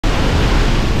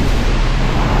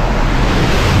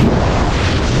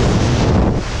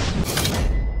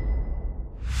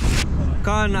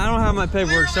I don't have my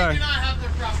paperwork, sorry.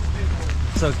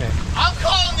 It's okay. I'm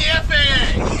calling the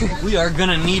FAA! We are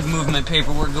gonna need movement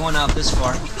paperwork going out this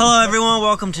far. Hello everyone,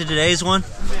 welcome to today's one.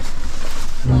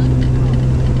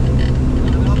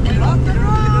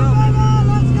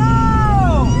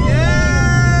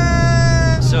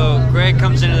 So Greg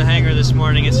comes into the hangar this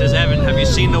morning and says, Evan, have you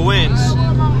seen the winds?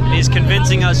 And he's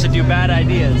convincing us to do bad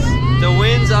ideas. The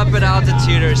winds up at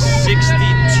altitude are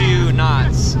 62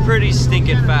 knots. Pretty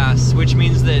stinking fast, which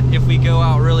means that if we go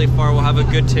out really far, we'll have a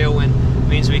good tailwind.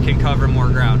 Means we can cover more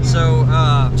ground. So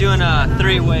doing a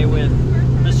three-way with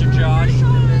Mr. Josh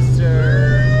and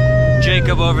Mr.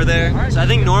 Jacob over there. So I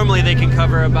think normally they can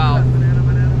cover about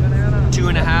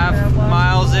 2.5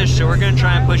 miles-ish, so we're gonna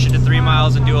try and push it to 3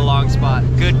 miles and do a long spot.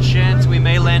 Good chance we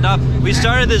may land up. We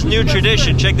started this new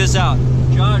tradition, check this out.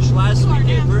 Josh, last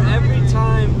weekend, for every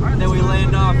time that we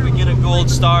land off, we get a gold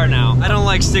star now. I don't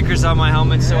like stickers on my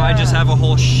helmet, so I just have a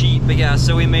whole sheet. But yeah,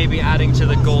 so we may be adding to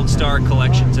the gold star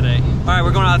collection today. All right,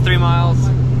 we're going out 3 miles.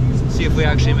 See if we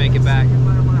actually make it back.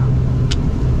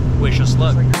 Wish us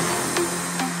luck.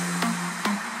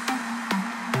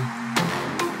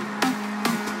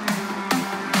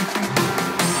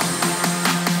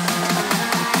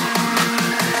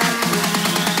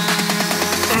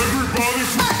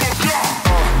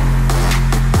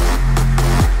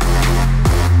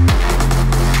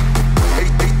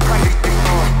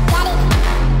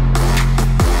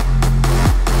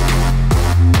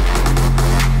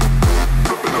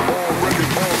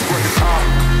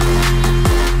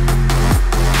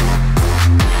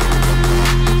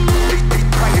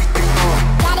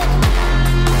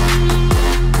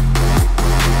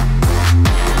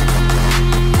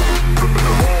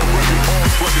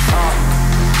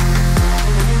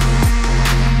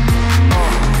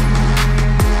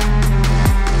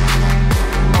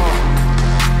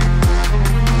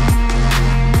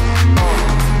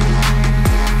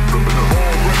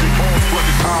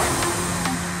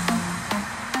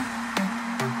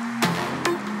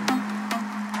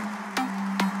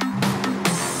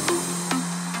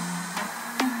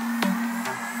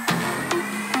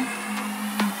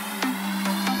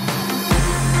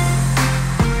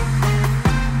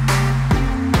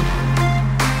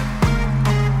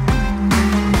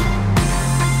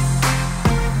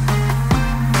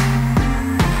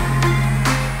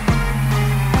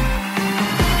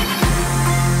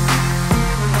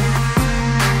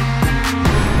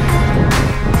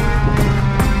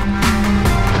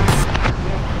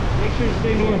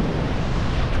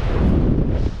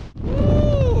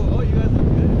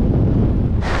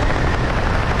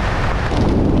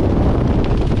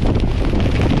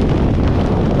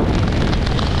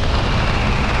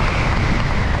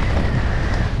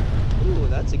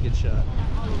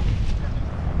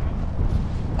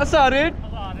 What's up, dude?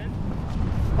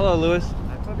 Hello, Lewis.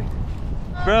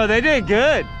 Bro, they did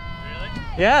good. Really?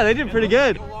 Yeah, they did pretty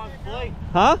good. Like a long flight.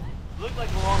 Huh? Looked like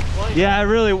a long flight. Yeah,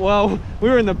 really. Well, we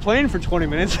were in the plane for 20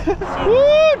 minutes. Woo,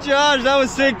 Josh, that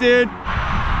was sick, dude.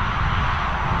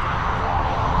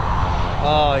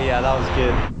 Oh, yeah, that was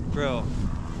good. Bro,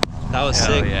 that was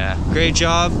sick. Yeah. Great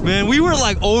job. Man, we were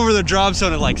like over the drop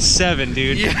zone at like 7,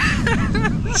 dude. Yeah.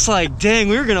 It's like, dang,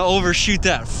 we were gonna overshoot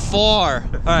that far.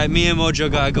 All right, me and Mojo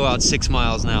gotta go out 6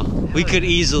 miles now. We could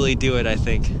easily do it, I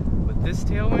think. With this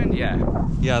tailwind, yeah.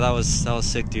 Yeah, that was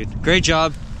sick, dude. Great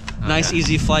job. Nice,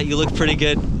 easy flight. You looked pretty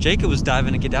good. Jacob was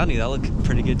diving to get down to you. That looked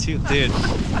pretty good too, dude.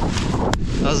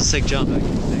 That was a sick jump.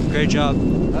 Great job.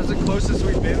 That's the closest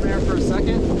we've been there for a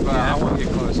second, but I want to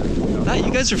get closer. Nah,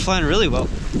 you guys are flying really well.